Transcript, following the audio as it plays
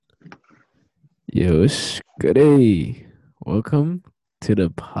Yo, it's good day. Welcome to the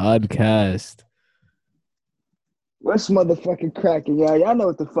podcast. What's motherfucking cracking, y'all? Y'all know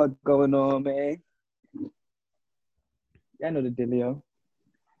what the fuck going on, man. Y'all know the dealio.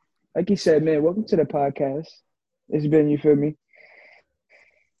 Like you said, man, welcome to the podcast. It's been, you feel me?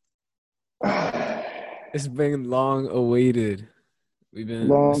 It's been long awaited.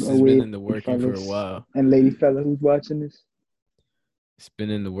 Long This has been awaited, in the working for a fellas while. and lady fella who's watching this. It's been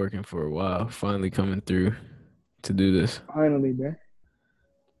in the working for a while. Finally coming through to do this. Finally, man.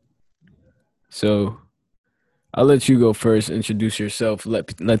 So I'll let you go first. Introduce yourself.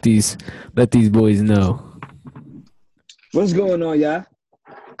 Let these boys know. What's going on, y'all?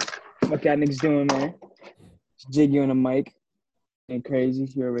 What y'all niggas doing, man? It's Jiggy on the mic. Ain't crazy.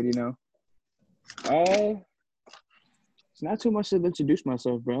 You already know. It's not too much to introduce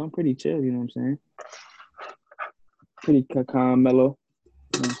myself, bro. I'm pretty chill, you know what I'm saying? Pretty calm, mellow.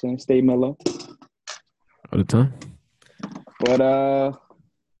 You know what I'm saying? Stay mellow. All the time. But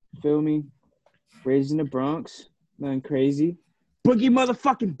feel me? Raised in the Bronx, nothing crazy. Boogie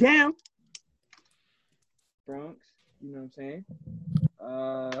motherfucking down. Bronx, you know what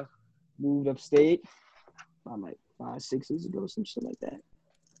I'm saying? Moved upstate about like 5, 6 years ago, some shit like that.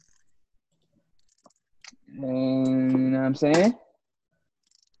 And you know what I'm saying?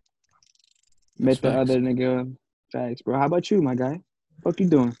 That's Met the facts. other nigga. Facts, bro. How about you, my guy? What you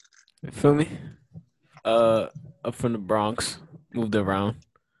doing? You feel me? Uh, up from the Bronx. Moved around.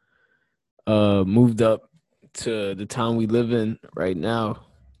 Moved up to the town we live in right now.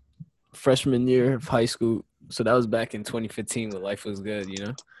 Freshman year of high school. So that was back in 2015 when life was good, you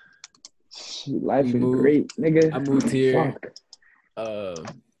know? We Life is moved. great, nigga. I moved here. Fuck. Uh,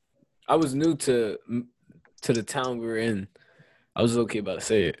 I was new to the town we were in. I was okay about to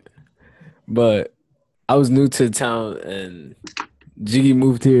say it, but I was new to the town, and Jiggy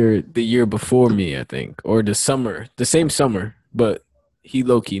moved here the year before me, I think, or the same summer. But he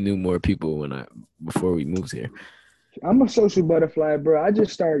low key knew more people before we moved here. I'm a social butterfly, bro. I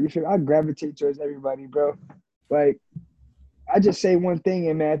just start, you feel I gravitate towards everybody, bro. Like, I just say one thing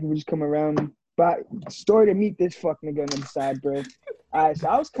and man, people just come around. But story to meet this fuck nigga on the side, bro. All right, so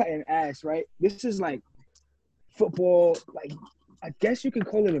I was cutting ass, right? This is like football, like I guess you can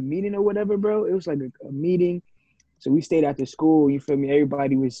call it a meeting or whatever, bro. It was like a meeting. So we stayed after school, you feel me?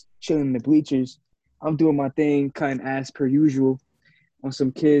 Everybody was chilling in the bleachers. I'm doing my thing, cutting ass per usual on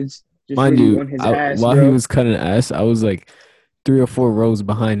some kids, just Mind really you, on his ass, while he bro. was cutting ass, I was like 3 or 4 rows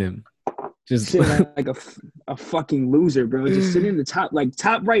behind him. Just Sitting like a fucking loser, bro. Just sitting in the top, like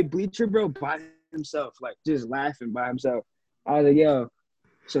top right bleacher, bro, by himself, like just laughing by himself. I was like, yo.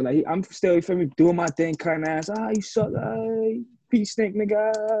 So like, I'm still, you feel me, doing my thing, cutting ass. You suck, peace stink,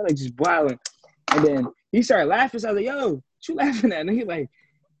 nigga, like just wilding. And then he started laughing. So I was like, yo, what you laughing at? And he like,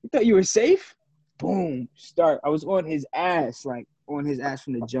 you thought you were safe? Boom, start. I was on his ass, like on his ass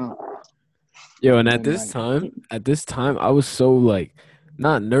from the jump. yo, and And then like, at this time, I was so like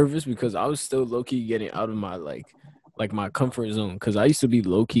not nervous because I was still low key getting out of my like my comfort zone. Cause I used to be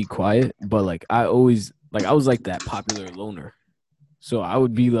low key quiet, but like I was like that popular loner. So I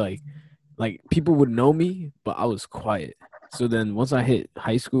would be like people would know me, but I was quiet. So then once I hit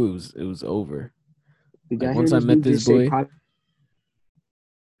high school, it was over. did Like y'all hear once I this met dude this just say boy,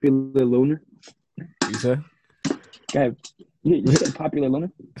 popular loner? you said God, you said popular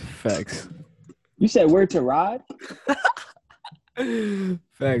loner? facts, You said word to Rod?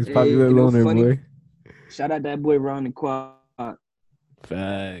 facts, Hey, popular you know, loner funny. boy. Shout out that boy Ron and Quad.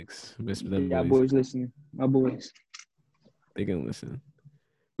 Facts, miss them Y'all boys. boys listening. My boys. They can listen.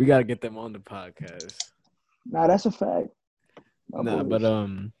 We gotta get them on the podcast. Nah, that's a fact. My Nah,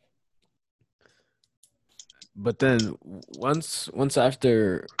 boys. but then once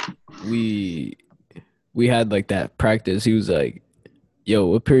after we we had like that practice, he was like, "Yo,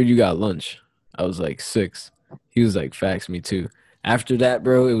 what period you got lunch?" I was like 6. He was like, "Facts, me too." After that,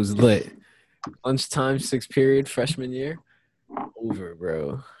 bro, it was lit. Lunchtime, 6th period, freshman year, over,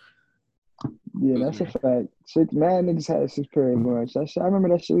 bro. Yeah, that's a Over. fact. Six mad niggas had six period lunch. That shit, I remember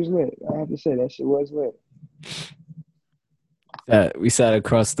that shit was lit. I have to say that shit was lit. That we sat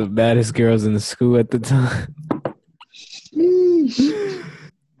across the baddest girls in the school at the time, Sheesh.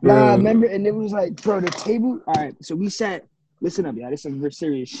 Nah, bro. remember, and it was like, bro, the table. All right, so we sat. Listen up, y'all. This is some real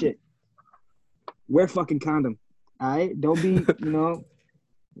serious shit. Wear fucking condom. All right, don't be,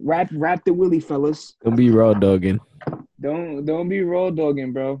 wrap the willy, fellas. Don't be raw dogging. Don't be raw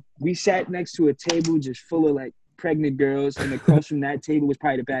dogging, bro. We sat next to a table just full of like pregnant girls, and across from that table was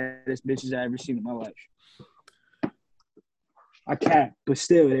probably the baddest bitches I ever seen in my life. I can't, but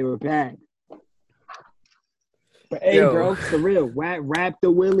still, they were bad. But hey, Yo. bro, for real, rap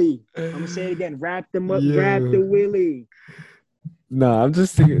the Willie. I'm gonna say it again. Rap the Yo. Willie. Nah, I'm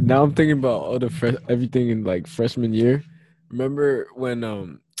just thinking now. I'm thinking about all the everything in like freshman year. Remember when all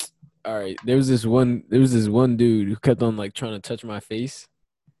right, there was this one dude who kept on like trying to touch my face.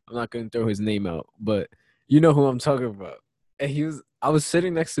 I'm not gonna throw his name out, but you know who I'm talking about. And I was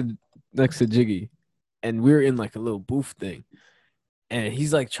sitting next to Jiggy, and we were in like a little booth thing, and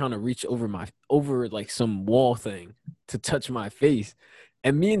he's like trying to reach over like some wall thing to touch my face.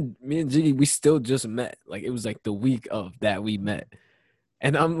 And me and Jiggy, we still just met. Like it was like the week of that we met.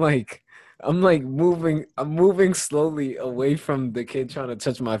 And I'm moving slowly away from the kid trying to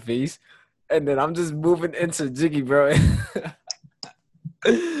touch my face. And then I'm just moving into Jiggy, bro.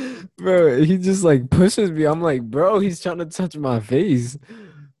 Bro, he just like pushes me. I'm like, bro, he's trying to touch my face.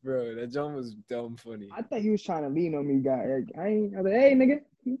 Bro, that John was dumb funny. I thought he was trying to lean on me, guy. I was like, hey, nigga,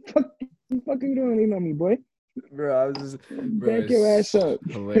 fuck you doing lean on me, boy? Bro, I was just, bro, Back your ass up.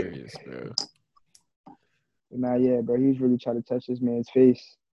 hilarious, bro. Nah, yeah, bro. He was really trying to touch this man's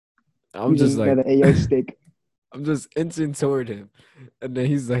face. I'm just like, another AO stick. I'm just inching toward him. And then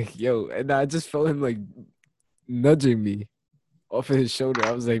he's like, yo. And I just felt him like nudging me off of his shoulder.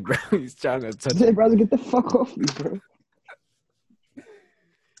 I was like, bro, he's trying to touch Hey, me. brother, get the fuck off me, bro.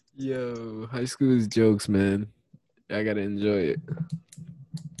 Yo, high school is jokes, man. I gotta enjoy it.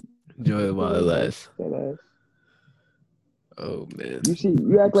 Enjoy it while it lasts. Oh man.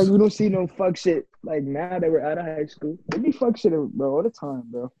 You act like we don't see no fuck shit like now that we're out of high school. We be fuck shit, bro, all the time,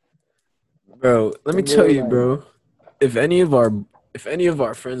 bro. Bro, let me In tell real you, life. bro. If any of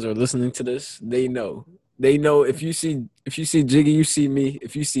our friends are listening to this, they know. They know if you see Jiggy, you see me.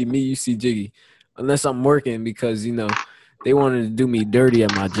 If you see me, you see Jiggy. Unless I'm working because, they wanted to do me dirty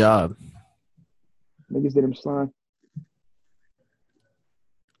at my job. Niggas did him slime.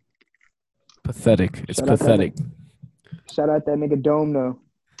 Pathetic. It's Shout out pathetic. Shout out that nigga Dome though.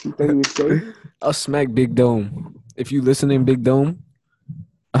 He thought he was safe. I'll smack Big Dome. If you listening, Big Dome,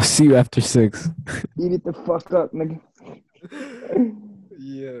 I'll see you after 6. Eat it the fuck up, nigga.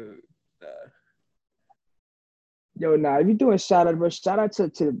 Yeah. Yo, nah, if you doing shout out, bro, shout out to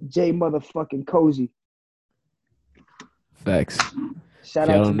Jay motherfucking Cozy. Facts. Shout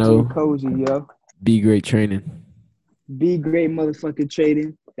If y'all out to don't know, Jay Cozy, yo. Be Great Training. Be great motherfucking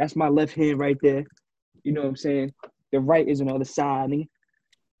trading. That's my left hand right there. You know what I'm saying? The right is on the other side, nigga.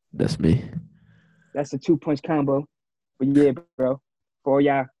 That's me. That's a 2-punch combo. But yeah, bro. For all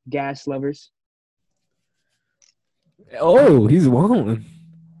y'all gas lovers. Oh, he's won.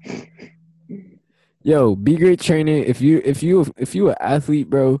 Yo, Be Great Training. If you an athlete,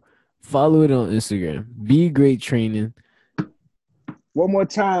 bro, follow it on Instagram. Be Great Training. One more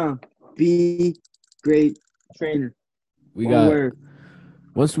time. Be great trainer. We One got word.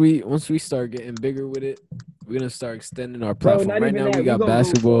 once we start getting bigger with it, we're gonna start extending our Bro, platform. not Right even now that. we got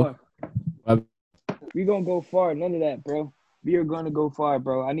basketball. We gonna go far. None of that, bro. We are gonna go far,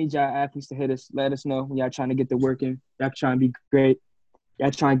 bro. I need y'all athletes to hit us. Let us know when y'all trying to get the work in. Y'all trying to be great.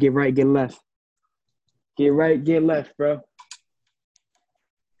 Y'all trying to get right, get left. Get right, get left, bro.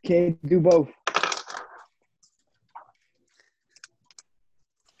 Can't do both.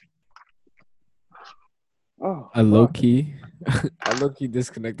 Oh, I low key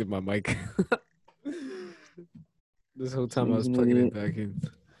disconnected my mic. This whole time I was plugging it back in.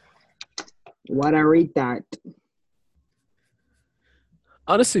 What I read that.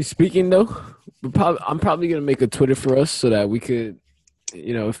 Honestly speaking, though, I'm probably gonna make a Twitter for us so that we could,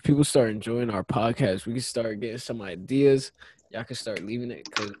 if people start enjoying our podcast, we can start getting some ideas. Y'all can start leaving it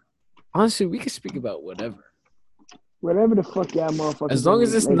because honestly, we can speak about whatever. Whatever the fuck y'all motherfuckers. As long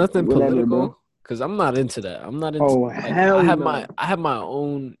as it's like, nothing whatever, political, bro. because I'm not into that. I'm not into. Oh, like, hell I have no. I have my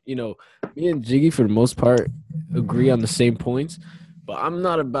own. Me and Jiggy for the most part agree on the same points, but I'm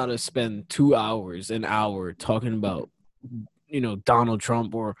not about to spend 2 hours, an hour talking about, Donald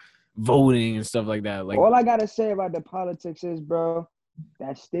Trump or voting and stuff like that. Like, all I gotta say about the politics is, bro,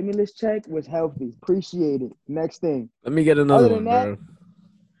 that stimulus check was healthy. Appreciate it. Next thing. let me get another Other one, than that,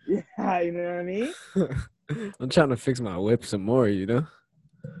 bro. yeah, you know what I mean? I'm trying to fix my whip some more,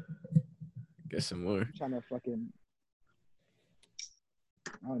 Get some more. I'm trying to fucking.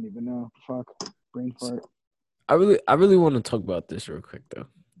 I don't even know. Fuck. Brain fart. I really want to talk about this real quick though.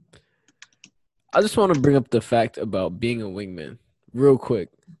 I just want to bring up the fact about being a wingman real quick.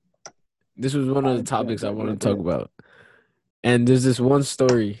 This was one of the topics I wanted to talk about. And there's this one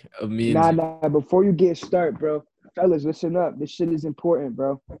story of me and Nah. Before you get started, bro, fellas, listen up. This shit is important,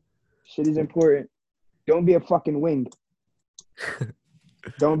 bro. Shit is important. Don't be a fucking wing.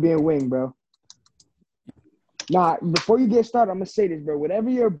 Don't be a wing, bro. Nah, before you get started, I'm gonna say this, bro. Whatever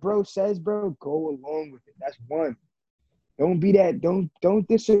your bro says, bro, go along with it. That's one. Don't be that. Don't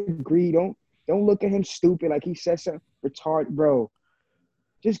disagree. Don't look at him stupid like he said something retarded, bro.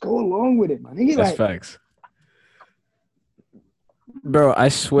 Just go along with it, man. Nigga, That's like facts. Bro, I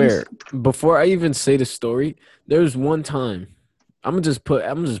swear, before I even say the story, there was one time. I'm gonna just put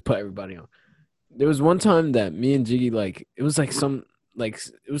everybody on. There was one time that me and Jiggy, like, it was something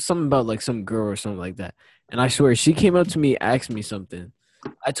about like some girl or something like that. And I swear she came up to me, asked me something.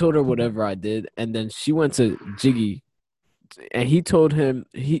 I told her whatever I did, and then she went to Jiggy and he told her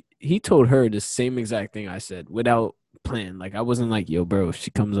the same exact thing I said without plan. Like I wasn't like, yo, bro, if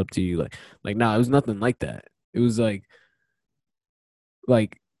she comes up to you, like nah, it was nothing like that. It was like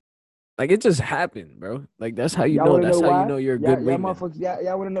it just happened, bro. Like that's how you y'all know. wanna know That's how you why? know you're a Y'all, good y'all wingman. motherfuckers,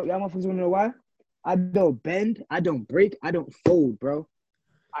 y'all motherfuckers wanna know why? I don't bend, I don't break, I don't fold, bro.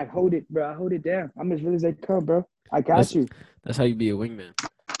 I hold it, bro. I hold it down. I'm as real as they come, bro. I got That's you. that's how you be a wingman.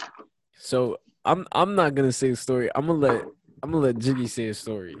 So I'm not gonna say a story. I'm gonna let Jiggy say a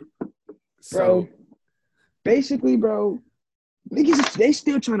story. Bro. So Basically, bro, niggas, they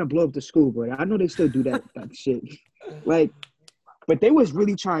still trying to blow up the school, bro. I know they still do that shit. Like, but they was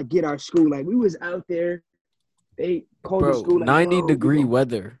really trying to get our school. Like, we was out there. They called the bro, school like, 90 yo, we degree go.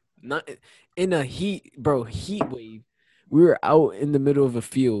 weather. Not in a heat wave. We were out in the middle of a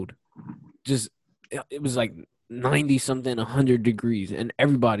field. Just it was like 90 something, 100 degrees, and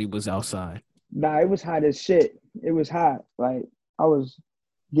everybody was outside. Nah, it was hot as shit. It was hot. Like, I was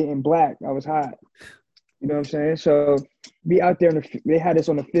getting black. I was hot. You know what I'm saying? So, we out there, they had us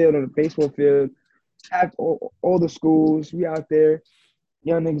on the field, on the baseball field. Have all the schools. We out there.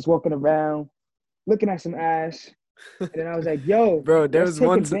 Young niggas walking around, looking at some ass. And then I was like, yo, Bro, there let's was take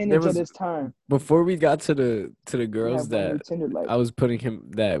once there advantage of was this time. before we got to the We girls have one way that Tinder like. I was putting him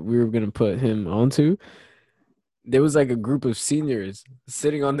that we were gonna put him onto. There was like a group of seniors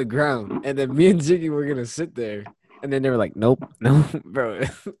sitting on the ground, and then me and Jiggy were gonna sit there, and then they were like, "Nope, no, bro,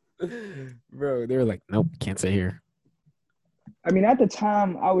 bro." They were like, "Nope, can't sit here." I mean, at the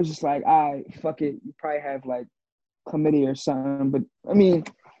time, I was just like, fuck it. You probably have like chlamydia or something. But I mean,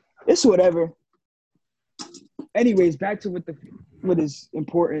 it's whatever. Anyways, back to what is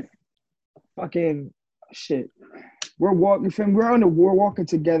important. Fucking shit. We're walking. We're on the we're walking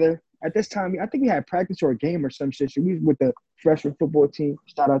together. At this time, I think we had practice or a game or some shit. So we was with the freshman football team.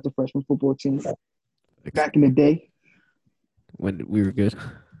 Shout out to freshman football team back in the day. When we were good.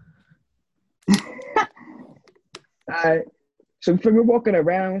 All right. So we're walking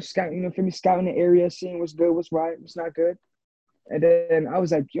around, scouting, scouting the area, seeing what's good, what's right, what's not good. And then I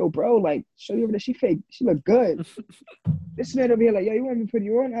was like, yo, bro, like, show you over there. She fake. She look good. This man over here, like, yo, you want me to put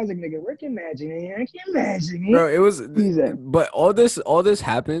you on? I was like, nigga, work your magic, man. I can't imagine it. Bro, it was, He's like, but all this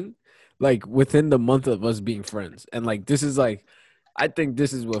happened like within the month of us being friends, and like this is like, I think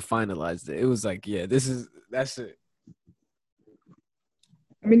this is what finalized it. It was like, yeah, that's it.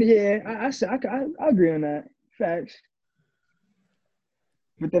 I mean, yeah, I agree on that. Facts.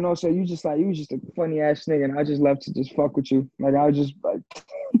 But then also, you was just a funny ass nigga, and I just love to just fuck with you. Like, I was just like,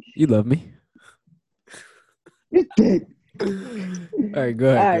 You love me. you dick. All right, go All ahead,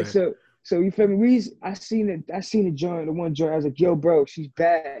 go right, ahead. so you feel me? I seen the joint, the one joint. I was like, yo, bro, she's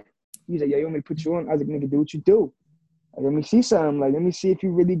bad. He's like, yo, you want me to put you on? I was like, nigga, do what you do. Like, let me see something. Like, let me see if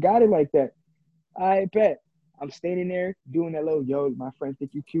you really got it like that. I bet. I'm standing there doing that little, yo, my friend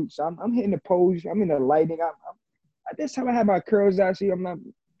think you cute. So I'm hitting the pose. I'm in the lighting. At this time, I had my curls out. See, I'm not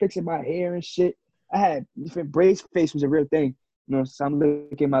fixing my hair and shit. I had different braids. Face was a real thing. You know, so I'm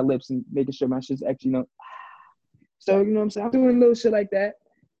licking my lips and making sure my shit's actually, So, you know what I'm saying? I'm doing little shit like that.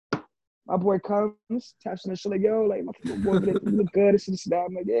 My boy comes, taps on the shit like, yo, like, my boy, you look good. This and that.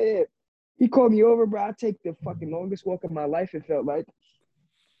 I'm like, yeah. He called me over, bro. I take the fucking longest walk of my life, it felt like.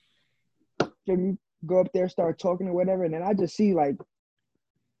 Feel go up there, start talking or whatever, and then I just see like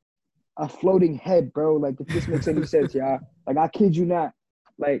a floating head, bro. Like if this makes any sense, y'all. Like I kid you not,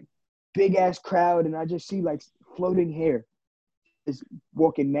 like big ass crowd, and I just see like floating hair is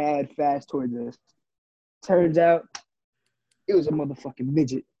walking mad fast towards us. Turns out it was a motherfucking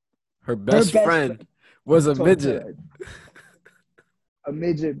midget. Her best friend was a midget. A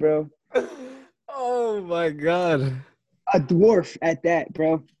midget, bro. Oh my god. A dwarf at that,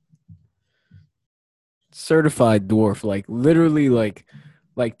 bro. Certified dwarf, like literally like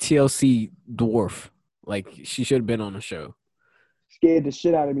TLC dwarf. Like she should have been on the show. Scared the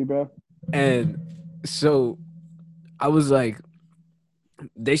shit out of me, bro. And so I was like,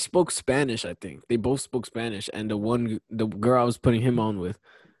 they spoke Spanish, I think. They both spoke Spanish. And the girl I was putting him on with,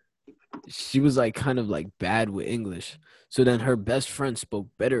 she was like kind of like bad with English. So then her best friend spoke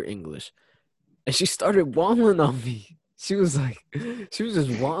better English. and she started walling on me. She was like, she was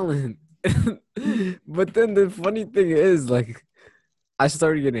just walling. But then the funny thing is, like, I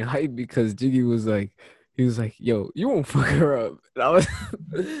started getting hyped because Jiggy was like, he was like, "Yo, you won't fuck her up." And I was,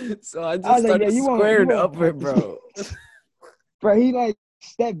 so I I just was like, yeah, started you squaring won't up with practice. bro. Bro, he like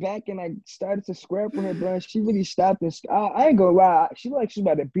stepped back and like started to square up with her, bro. And she really stopped and I ain't gonna lie. She looked like she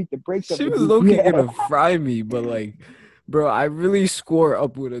was about to beat the brakes off She the was goofy low-key ass. gonna fry me, but like, bro, I really score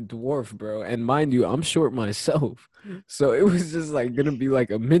up with a dwarf, bro. And mind you, I'm short myself. So it was just like gonna be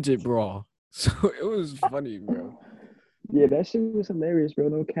like a midget brawl. So it was funny, bro. Yeah, that shit was hilarious, bro.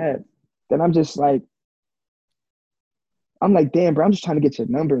 No cap. Then I'm like, damn, bro, I'm just trying to get your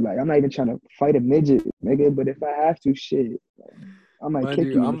number. Like, I'm not even trying to fight a midget, nigga. But if I have to, shit, I might Mind kick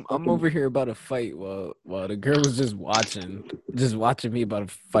you, you in the I'm fucking. over here about to fight while the girl was just watching me about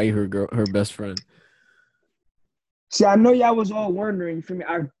to fight her best friend. See, I know y'all was all wondering. You feel me?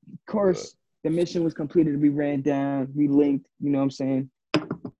 Of Uh, course, the mission was completed. We ran down. We linked. You know what I'm saying?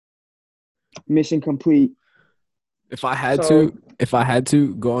 Mission complete. If I had to, So if I had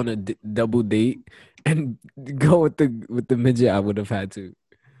to go on a double date and go with the midget, I would have had to.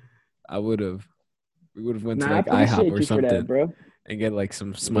 I would have. We would have went to nah, I like IHOP appreciate or you for that, something bro. and get like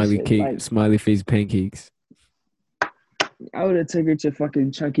some Listen, like smiley face pancakes. I would have took her to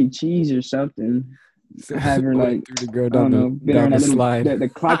fucking Chuck E. Cheese or something. So Have her would have like threw the girl I don't know, been down on the that little slide. the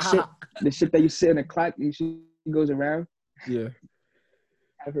clock shit, the shit that you sit in the clock and she goes around. Yeah.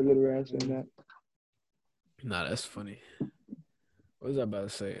 Have her little ass on that. Nah, that's funny. What was I about to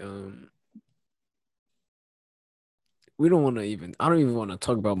say? We don't want to even. I don't even want to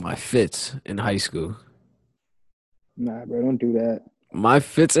talk about my fits in high school. Nah, bro, don't do that. My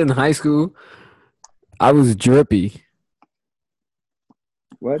fits in high school, I was drippy.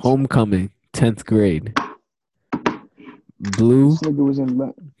 What? Homecoming, 10th grade. This Blue, nigga was in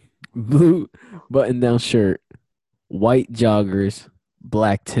love. blue button down shirt, white joggers,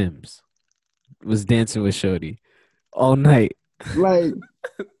 black Tims. Was dancing with Shorty all night. Like,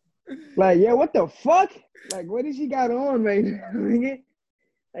 yeah, what the fuck? Like, what does he got on right now, nigga?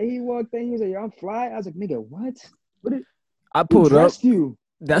 Like, he walked in, he was like, yo, I'm fly. I was like, nigga, what? I Who pulled up. dressed you?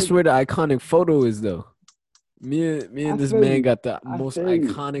 That's Like, where the iconic photo is, though. Me I and this feel man you. got the I most feel you.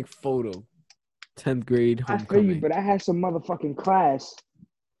 iconic photo. 10th grade I feel you, homecoming. but I had some motherfucking class.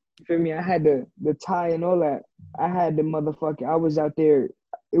 You feel me? I had the tie and all that. I had the motherfucking. I was out there.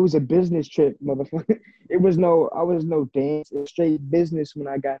 It was a business trip, motherfucker. I was no dance. It was straight business when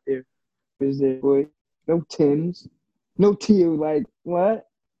I got there. Was there, boy? No Tims, no Tio. Like what?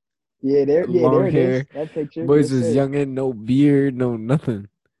 There Long it is. hair. That picture. Boys Yes, was sir. young and no beard, no nothing.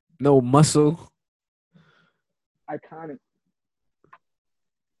 No muscle. Iconic.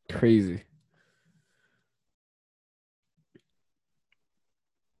 Crazy.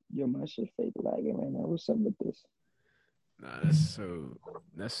 Yo, my shit fake lagging right now. What's up with this? Nah,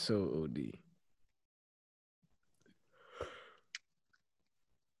 that's so OD.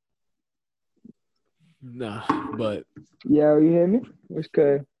 Nah, but Yo, you hear me? What's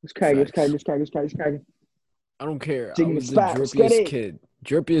good? What's cracking? What's cracking? facts. What's cracking? What's cracking? What's cracking? I don't care. I Jigging the was the spot. Let's get drippiest it. kid.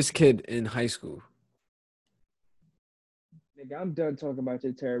 Drippiest kid in high school. Nigga, I'm done talking about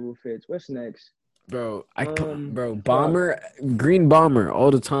your terrible fits. What's next? Bro, Fuck, green bomber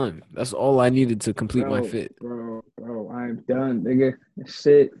all the time. That's all I needed to complete my fit. bro. I'm done, nigga.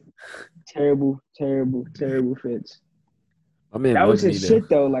 Shit. Terrible, terrible, terrible fits. My man That was loved me his though. shit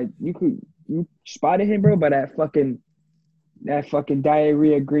though. Like you spotted him, bro, by that fucking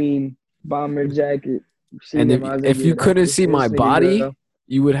diarrhea green bomber jacket. You seen And him? I was like, if you yeah, couldn't this see my this nigga, bro. body,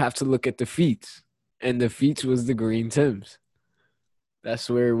 you would have to look at the feet. And the feet was the green Tims. That's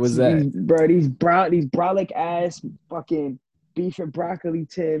where it was at. These brolic ass fucking beef and broccoli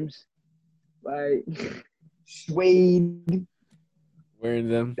Tims, like suede. Wearing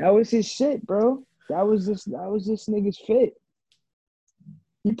them. That was his shit, bro. That was this nigga's fit.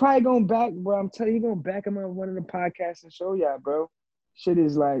 He probably going back, bro. I'm telling you, he going back him on one of the podcasts and show y'all, bro. Shit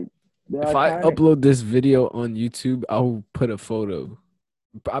is like they're If I iconic. upload this video on YouTube, I'll put a photo.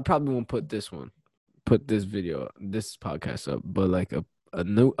 I probably won't put this one. Put this video, this podcast up, but like a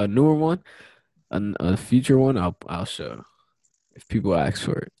newer one, a future one, I'll show if people ask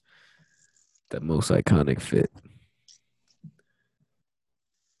for it. The most iconic fit.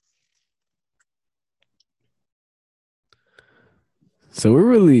 So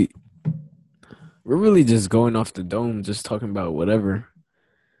we're really just going off the dome, just talking about whatever.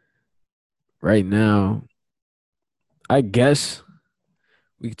 Right now, I guess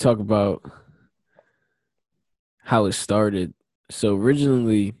we could talk about how it started. So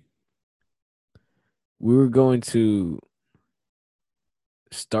originally, we were going to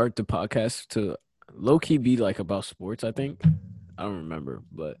start the podcast to low key be like about sports. I think I don't remember,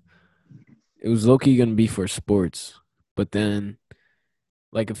 but it was low key gonna be for sports. But then,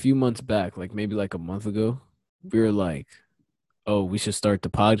 like a few months back, like maybe like a month ago, we were like, "Oh, we should start the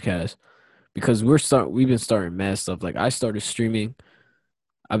podcast." Because we've been starting mad stuff. Like I started streaming.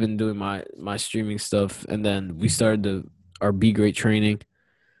 I've been doing my streaming stuff, and then we started our Be Great training,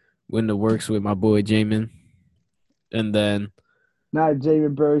 when the works with my boy Jamin, and then Not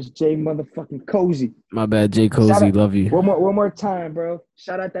Jamin, bro. It's Jay motherfucking Cozy. my bad Jay Shout Cozy, out love you, one more time, bro.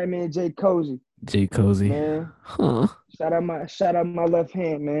 Shout out that man Jay Cozy, Jay Cozy, man. huh? Shout out my left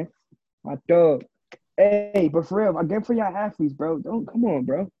hand, man. My dog. Hey, but for real, again for y'all athletes, bro. Don't come on,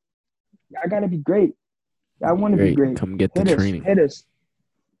 bro. I gotta be great. I want to be Great, great. come get the Hit training. us.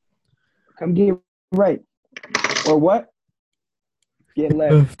 Come get right. Or what? Get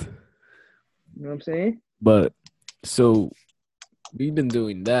left. You know what I'm saying? But so we've been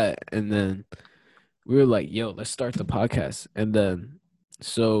doing that, and then we were like, "Yo, let's start the podcast." And then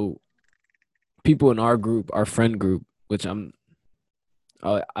so people in our group, our friend group, which I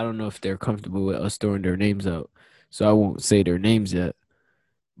don't know if they're comfortable with us throwing their names out, so I won't say their names yet.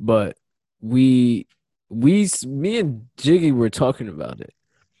 But me and Jiggy were talking about it,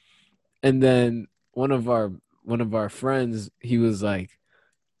 and then one of our friends, he was like,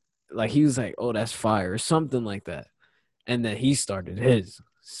 "Oh, that's fire," or something like that, and then he started his.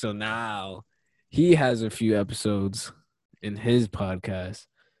 So now he has a few episodes in his podcast,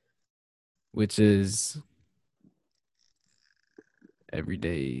 which is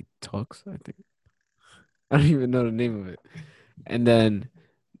Everyday Talks, I think. I don't even know the name of it. And then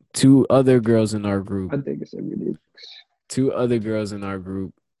two other girls in our group. I think it's everyday. Two other girls in our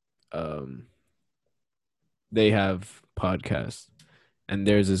group, they have podcasts, and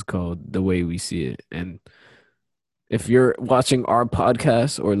theirs is called The Way We See It. And if you're watching our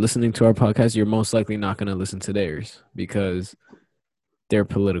podcast or listening to our podcast, you're most likely not going to listen to theirs because they're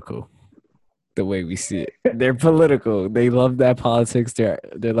political. The way we see it, they're political. They love that politics. They're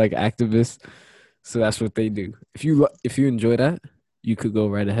like activists, so that's what they do. If you enjoy that, you could go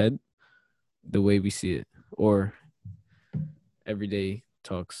right ahead. The Way We See It, or Everyday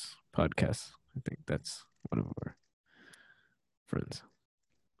Talks podcast. I think that's one of our friends.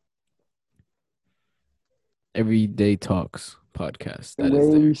 Everyday Talks podcast. The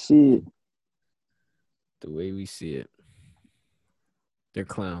way we see it. The Way We See It. They're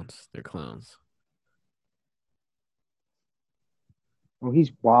clowns. They're clowns. Oh,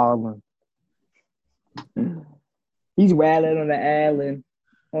 he's wilding. He's wilding on the island.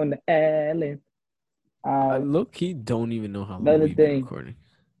 On the island. Look, he don't even know how long Another we've been thing. recording.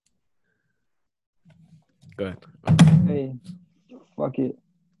 Go ahead. Hey, fuck it.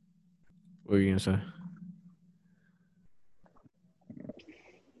 What were you gonna say?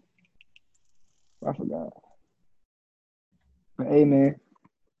 I forgot. But hey, man,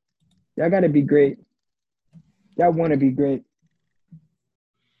 y'all gotta be great. Y'all want to be great.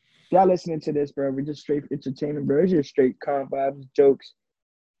 Y'all listening to this, bro? We're just straight entertainment, bro. It's just straight calm vibes, jokes.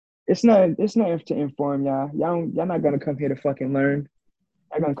 It's not to inform y'all. Y'all not gonna come here to fucking learn.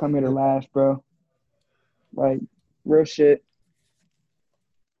 Y'all gonna come here to laugh, bro. Like real shit.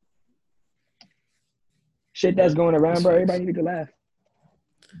 Shit that's going around, bro. Everybody need to laugh.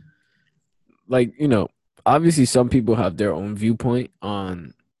 Like, obviously some people have their own viewpoint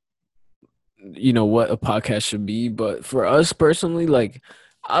on, what a podcast should be. But for us personally, like,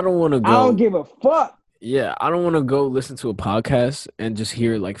 I don't want to go. I don't give a fuck. Yeah, I don't want to go listen to a podcast and just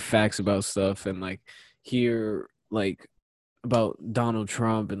hear like facts about stuff and like hear like about Donald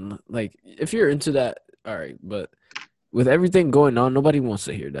Trump and like if you're into that, all right. But with everything going on, nobody wants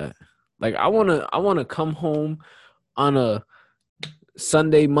to hear that. Like I wanna come home on a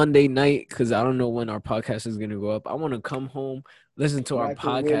Sunday, Monday night because I don't know when our podcast is gonna go up. I want to come home, listen to our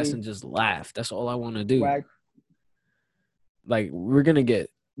podcast, and just laugh. That's all I want to do. Like we're gonna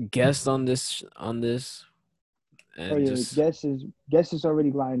get guests on this, and guests is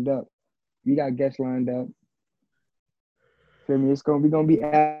already lined up. We got guests lined up. Feel me? We're gonna be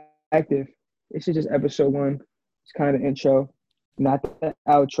active. This is just episode 1. It's kind of intro, not the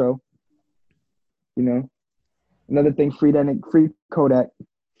outro. Another thing, free Kodak,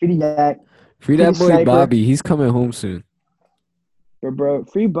 free Yak, free that boy Sniper. Bobby. He's coming home soon. But bro,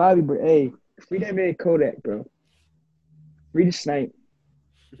 free Bobby, bro. Hey, free that man Kodak, bro. Free the snipe.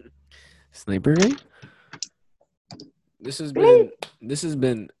 Sniper game? This has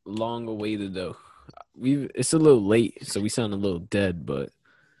been long awaited though. It's a little late, so we sound a little dead, but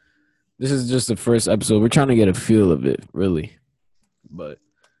this is just the first episode. We're trying to get a feel of it, really. But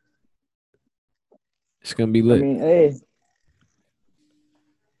it's gonna be lit. I mean, hey,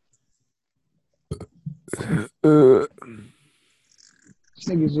 Uh, This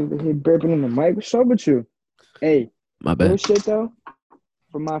nigga's over here burping in the mic. What's up with you? Hey, my real bad. shit though,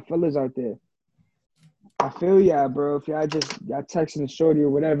 for my fellas out there. I feel y'all, bro. If y'all texting the shorty or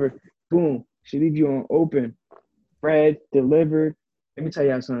whatever, boom, she leave you on open. Bread delivered. Let me tell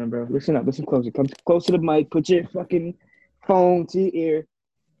y'all something, bro. Listen up, listen closer. Come close to the mic. Put your fucking phone to your ear.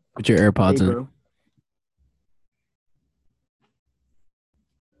 Put your Hey, AirPods in. bro.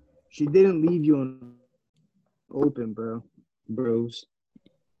 She didn't leave you on open, bro. Bros.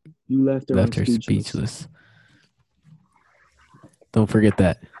 You left her on Left her speechless. speechless. Don't forget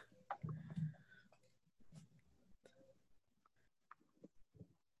that.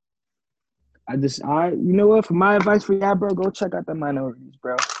 You know what? For my advice for y'all, bro, go check out the minorities,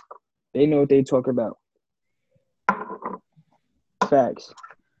 bro. They know what they talk about. Facts.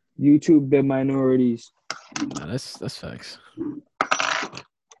 YouTube the minorities. Nah, that's facts.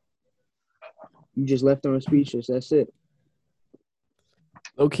 You just left her on speechless. That's it.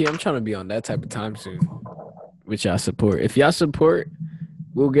 Okay, I'm trying to be on that type of time soon, which y'all support. If y'all support,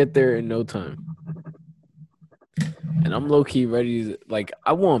 we'll get there in no time. And I'm low key ready to, like,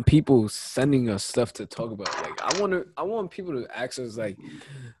 I want people sending us stuff to talk about. Like, I want people to ask us like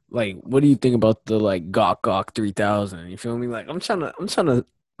what do you think about the like Gok 3000? You feel me? Like I'm trying to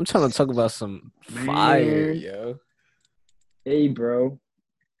talk about some fire, Man. yo. Hey, bro.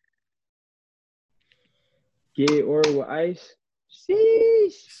 Get Oro with ice.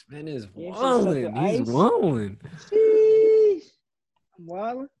 Sheesh. This man is Gibson stuff with walling. He's ice. walling. Sheesh. I'm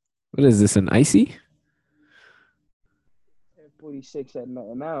wilding. What is this? An icy? 46 at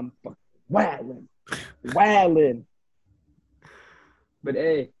night. Now I'm wilding. Wilding. But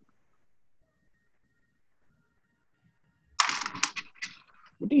hey.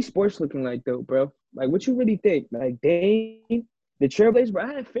 What these sports looking like though, bro? Like what you really think? Like Dame, the Trailblazers, bro.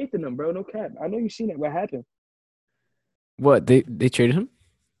 I had faith in them, bro. No cap. I know you seen it. What happened? What they traded him?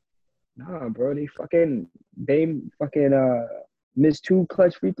 Nah, bro. Dame fucking missed 2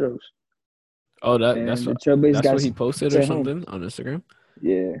 clutch free throws. Oh, And the Trailblazers that's got what he posted or sent home. something on Instagram.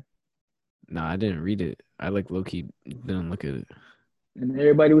 Yeah. Nah, I didn't read it. I like low key didn't look at it. And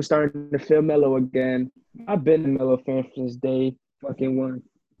everybody was starting to feel Melo again. I've been a Melo fan since day fucking one.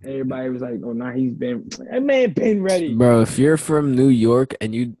 Everybody was like, "Oh, nah, that man been ready." Bro, if you're from New York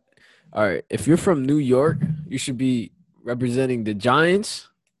and if you're from New York, you should be representing the Giants,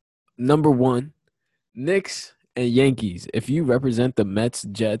 number one, Knicks, and Yankees. If you represent the Mets,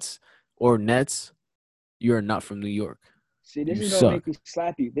 Jets, or Nets, you are not from New York. See, this You is gonna suck. make me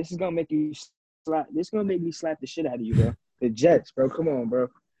slap you. This is gonna make you slap. This is gonna make me slap the shit out of you, bro. The Jets, bro. Come on, bro.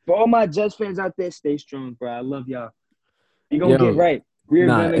 For all my Jets fans out there, stay strong, bro. I love y'all. You're gonna get Yo, right. We're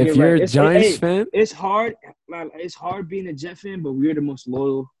nah, gonna if get you're right. a Giants Hey, fan, it's hard. It's hard being a Jet fan, but we're the most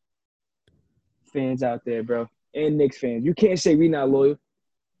loyal fans out there, bro. And Knicks fans. You can't say we not loyal. You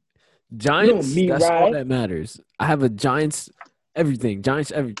don't Giants, meet that's all right. that matters. I have a Giants everything.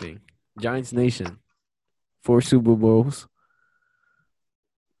 Giants everything. Giants Nation. 4 Super Bowls.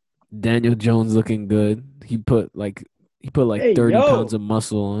 Daniel Jones looking good. He put like Hey, 30 pounds yo. of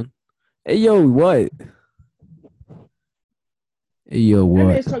muscle on. Hey yo, what? Hey yo, That what?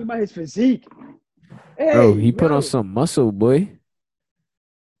 man's talking about his physique. Bro, Hey, he put on yo. some muscle, boy.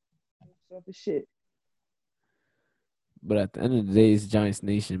 Stuff the shit. But at the end of the day, it's Giants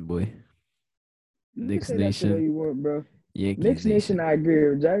Nation, boy. You can Knicks say that shit all Nation, you want, bro. Yankees Knicks Nation, Nation. I agree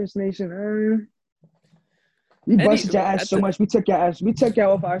with. Giants Nation, we Any busted your ass at so the much. We took your ass. We took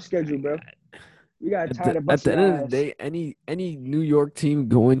y'all off our schedule, bro. We got tired of at the busting end your of the ass. day, any New York team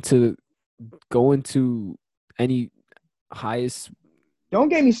going to any highest Don't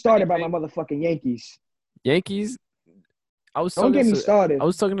get me started by my anything motherfucking Yankees. Yankees. I was Don't talking get me to started. I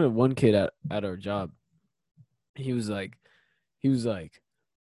was talking to one kid at our job. He was like,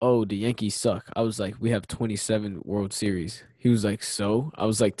 "Oh, the Yankees suck." I was like, "We have 27 World Series." He was like, "So?" I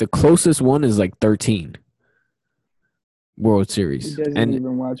was like, "The closest one is like 13 World He Series." doesn't And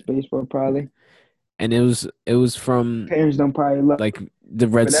even watch baseball, probably. it was from Parents don't probably love, like the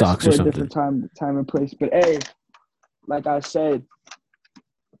Red but that's Sox or for a something. different time and place. But hey, like I said,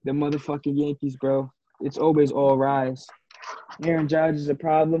 the motherfucking Yankees, bro. It's always all rise. Aaron Judge is a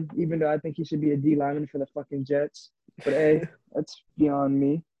problem, even though I think he should be a D lineman for the fucking Jets. But hey, that's beyond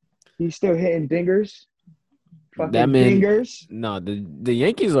me. He's still hitting dingers. That Fucking man, dingers. no, the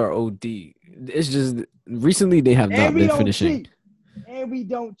Yankees are OD. It's just recently they have not And we been don't finishing. cheat. And we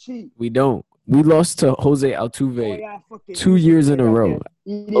don't cheat. We don't. We lost to Jose Oh, Altuve yeah, fucking 2 years in kids a out row.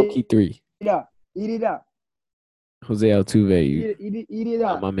 there. Eat Loki 3. it up. Eat it up. Jose Altuve, Eat it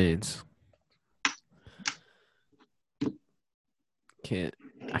not up. my man's. Can't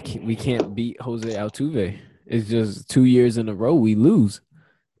we can't beat Jose Altuve. It's just 2 years in a row we lose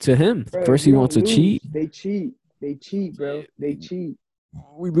to him. Bro, First we he wants don't to lose. cheat. They cheat. They cheat, bro. They cheat.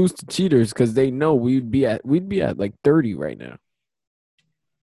 We lose to cheaters because they know we'd be at like 30 right now.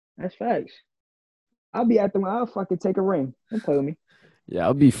 That's facts. I'll be at them. I'll fucking take a ring. Don't play with me. Yeah,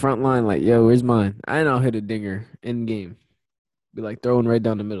 I'll be front line like, yo, where's mine? And I'll hit a dinger in game. Be like throwing right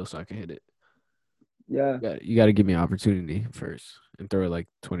down the middle so I can hit it. Yeah. You got to give me an opportunity first and throw it like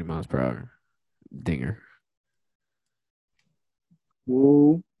 20 miles per hour. Dinger.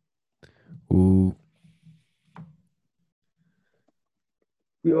 Woo. Ooh.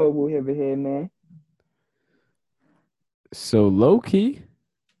 We all will have a head, man. So low key,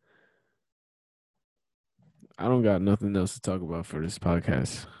 I don't got nothing else to talk about for this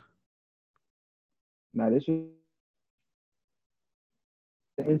podcast. Now this is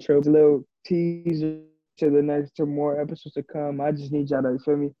the intro, a little teaser to more episodes to come. I just need y'all to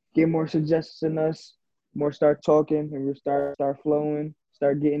feel me. Get more suggestions in us, more start talking, and we'll start flowing,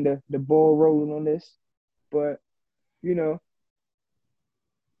 start getting the ball rolling on this. But you know,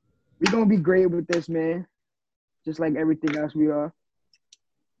 we're gonna be great with this, man. Just like everything else we are.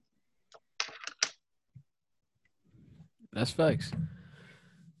 That's facts.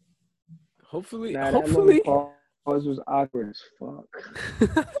 Hopefully, Nah, that long hopefully. pause was awkward as fuck.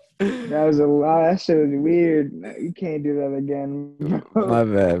 That was a lot. That shit was weird. You can't do that again, bro. My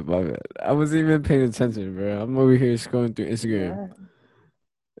bad, my bad. I wasn't even paying attention, bro. I'm over here scrolling through Instagram.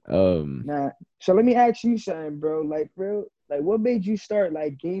 Nah. So let me ask you something, bro. Like, bro, like, what made you start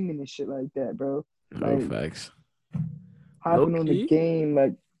like gaming and shit like that, bro? No Like, facts. hopping on the Low-key? game,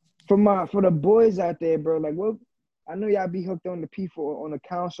 like, for the boys out there, bro. Like, what? I know y'all be hooked on the P4 on the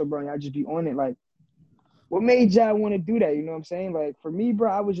console, bro. And y'all just be on it. Like, what made y'all want to do that? You know what I'm saying? Like, for me,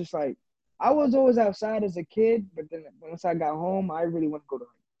 bro, I was just like, I was always outside as a kid, but then once I got home, I really want to go to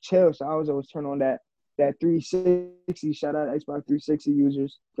chill. So I was always turn on that 360. Shout out Xbox 360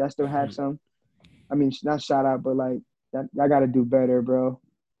 users. Y'all still have some. I mean, not shout out, but like, y'all got to do better, bro.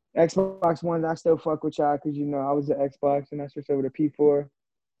 Xbox One, I still fuck with y'all because, you know, I was the Xbox and I switched over to P4.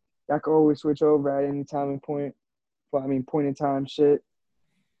 Y'all can always switch over at any time and point. Well, I mean, point in time shit.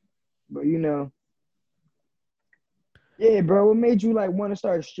 But, you know, yeah, bro, what made you, like, want to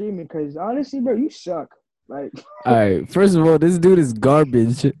start streaming? Because, honestly, bro, you suck. Like, All right. First of all, this dude is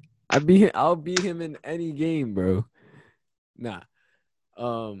garbage. I'll beat him in any game, bro. Nah.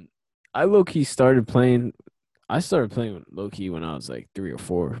 I low key started playing. I started playing low key when I was like 3 or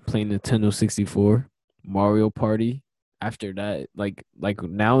 4, playing Nintendo 64, Mario Party. After that, like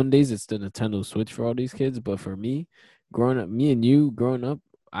nowadays, it's the Nintendo Switch for all these kids. But for me, growing up, me and you growing up,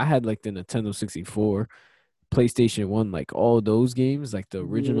 I had like the Nintendo 64, PlayStation 1, like all those games, like the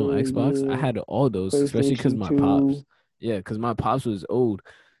original Xbox. I yeah, had all those, especially because PlayStation my pops. 2. Yeah, because my pops was old,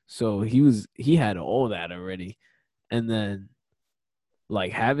 so he had all that already, and then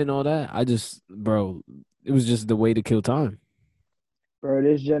like having all that, bro, it was just the way to kill time. Bro,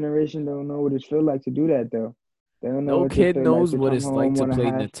 this generation don't know what it feel like to do that, though. They don't know No what it kid feel like knows to what come it's like home, to want to play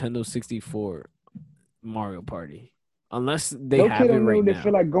have. Nintendo 64 Mario Party, unless they No kid have it don't know right what it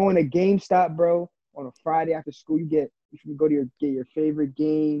feel now. like going to GameStop, bro, on a Friday after school. You can go to get your favorite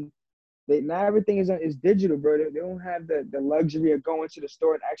game. Now everything is digital, bro. They don't have the luxury of going to the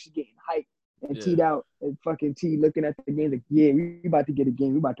store and actually getting hyped and Yeah, teed out and fucking looking at the game like, yeah, we about to get a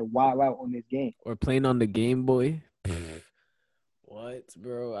game. We about to wow out on this game. or playing on the Game Boy. What,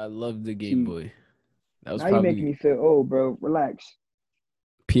 bro? I love the Game See, Boy. That was now you making probably me feel old, bro. Relax.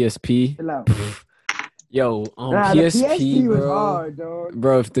 PSP. Chill out. Yo, Nah, the PSP, PSP was bro. hard, dog.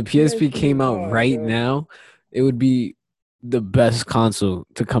 Bro, if the The PSP PSP came was out hard, right dog. now, it would be the best console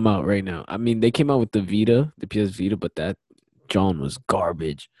to come out right now. I mean, they came out with the Vita, the PS Vita, but that John was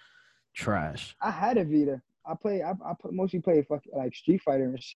garbage, trash. I had a Vita. Mostly play like Street Fighter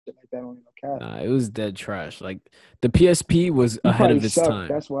and shit like that on cap. Nah, it was dead trash. Like the PSP was You ahead probably of its sucked. time.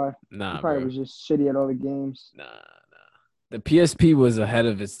 That's why. You Nah, probably bro. was just shitty at all the games. Nah, nah. The PSP was ahead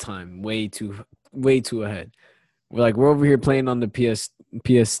of its time. Way too ahead. We're over here playing on the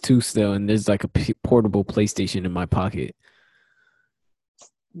PS2 still, and there's like a portable PlayStation in my pocket.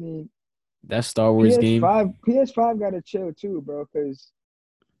 I mean, That Star Wars game. PS5 got to chill too, bro. Because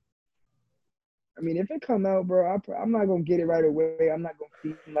I mean, if it come out, bro, I'm not gonna get it right away. I'm not gonna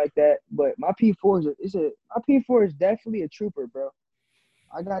feel like that. But my P4 is definitely a trooper, bro.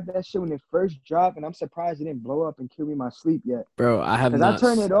 I got that shit when it first dropped, and I'm surprised it didn't blow up and kill me in my sleep yet. Bro, I have Cause I not.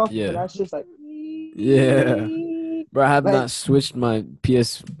 turned it off because Yeah, that's just like, yeah. Bro, I have like, not switched my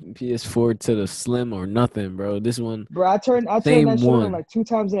PS4 to the Slim or nothing, bro. This one, bro, I turned that same shit on one. like 2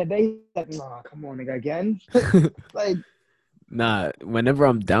 times in a day. Like, nah, come on, nigga, again. Like, Nah, whenever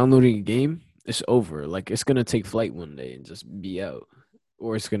I'm downloading a game, it's over. Like it's gonna take flight one day and just be out,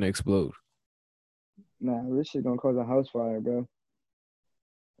 or it's gonna explode. Nah, this shit gonna cause a house fire, bro.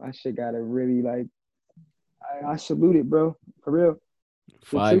 My shit gotta really like. I salute it, bro. For real. The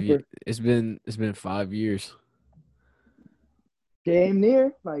 5 years. trooper. It's been 5 years. Damn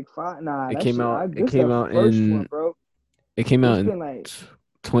near like five. Nah, It that came shit. out. It This came the out first one, in. bro. It came out This in been like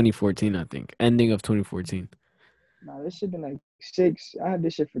 2014, I think. Ending of 2014. nah. This shit been like six. I had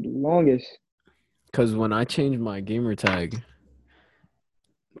this shit for the longest. Because when I changed my gamer tag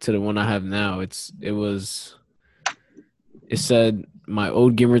to the one I have now, it said my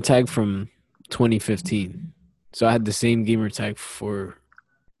old gamer tag from 2015. So I had the same gamer tag for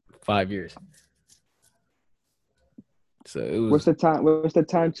 5 years. So it What's was the time? What's the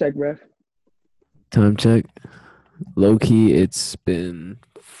time check, ref? time check. Low key, it's been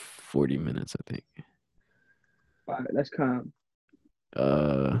 40 minutes, I think. All right, that's calm.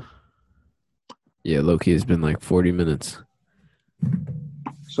 Uh, yeah, low key, it's been like 40 minutes.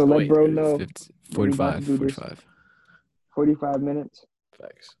 So Oh, let wait, bro know 50, that we about to 45, do this 45. 45 minutes.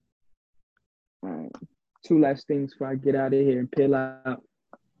 Facts. All right. Two last things before I get out of here and peel out.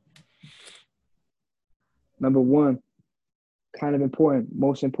 Number one, kind of important,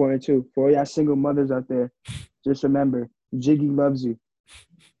 most important too. For all y'all single mothers out there, just remember, Jiggy loves you.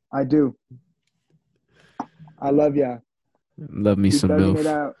 I do. I love y'all. Love me Keep some thugging it MILF.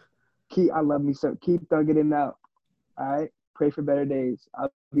 out. I love me so. Keep thugging it out. All right. Pray for better days.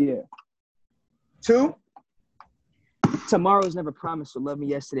 I'll be there. Two. Tomorrow's never promised. So love me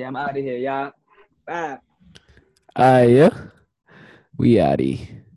yesterday. I'm out of here, y'all. Bye. Yeah. We outie.